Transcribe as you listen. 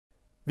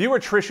Viewer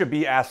Trisha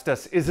B asked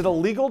us, is it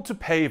illegal to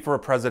pay for a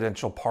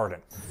presidential pardon?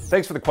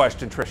 Thanks for the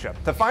question, Trisha.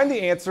 To find the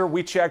answer,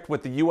 we checked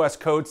with the U.S.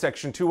 Code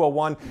Section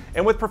 201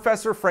 and with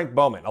Professor Frank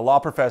Bowman, a law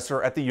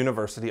professor at the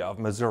University of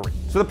Missouri.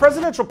 So the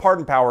presidential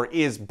pardon power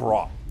is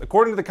broad.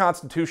 According to the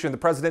Constitution, the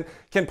president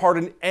can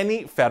pardon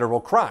any federal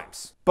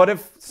crimes. But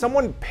if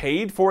someone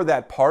paid for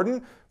that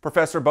pardon,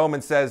 Professor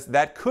Bowman says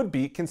that could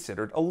be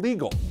considered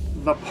illegal.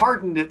 The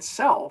pardon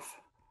itself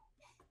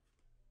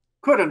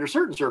could, under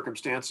certain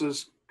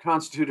circumstances,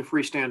 constitute a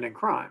freestanding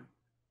crime.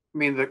 I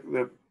mean,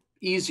 the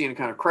easy and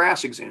kind of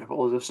crass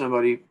example is if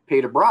somebody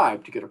paid a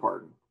bribe to get a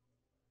pardon,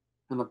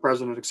 and the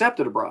president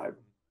accepted a bribe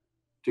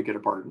to get a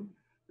pardon,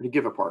 or to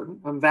give a pardon,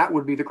 and that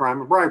would be the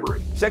crime of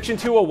bribery. Section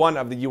 201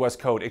 of the U.S.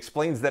 Code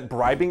explains that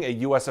bribing a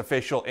U.S.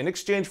 official in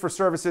exchange for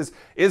services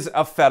is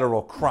a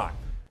federal crime.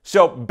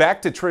 So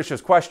back to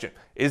Trisha's question,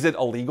 is it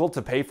illegal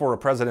to pay for a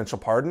presidential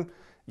pardon?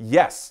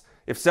 Yes.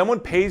 If someone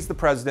pays the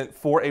president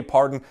for a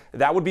pardon,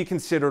 that would be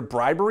considered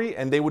bribery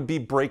and they would be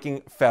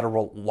breaking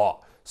federal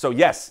law. So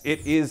yes,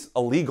 it is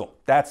illegal.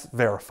 That's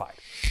verified.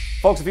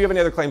 Folks, if you have any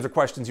other claims or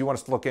questions you want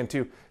us to look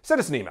into, send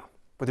us an email.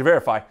 With your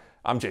Verify,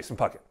 I'm Jason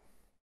Puckett.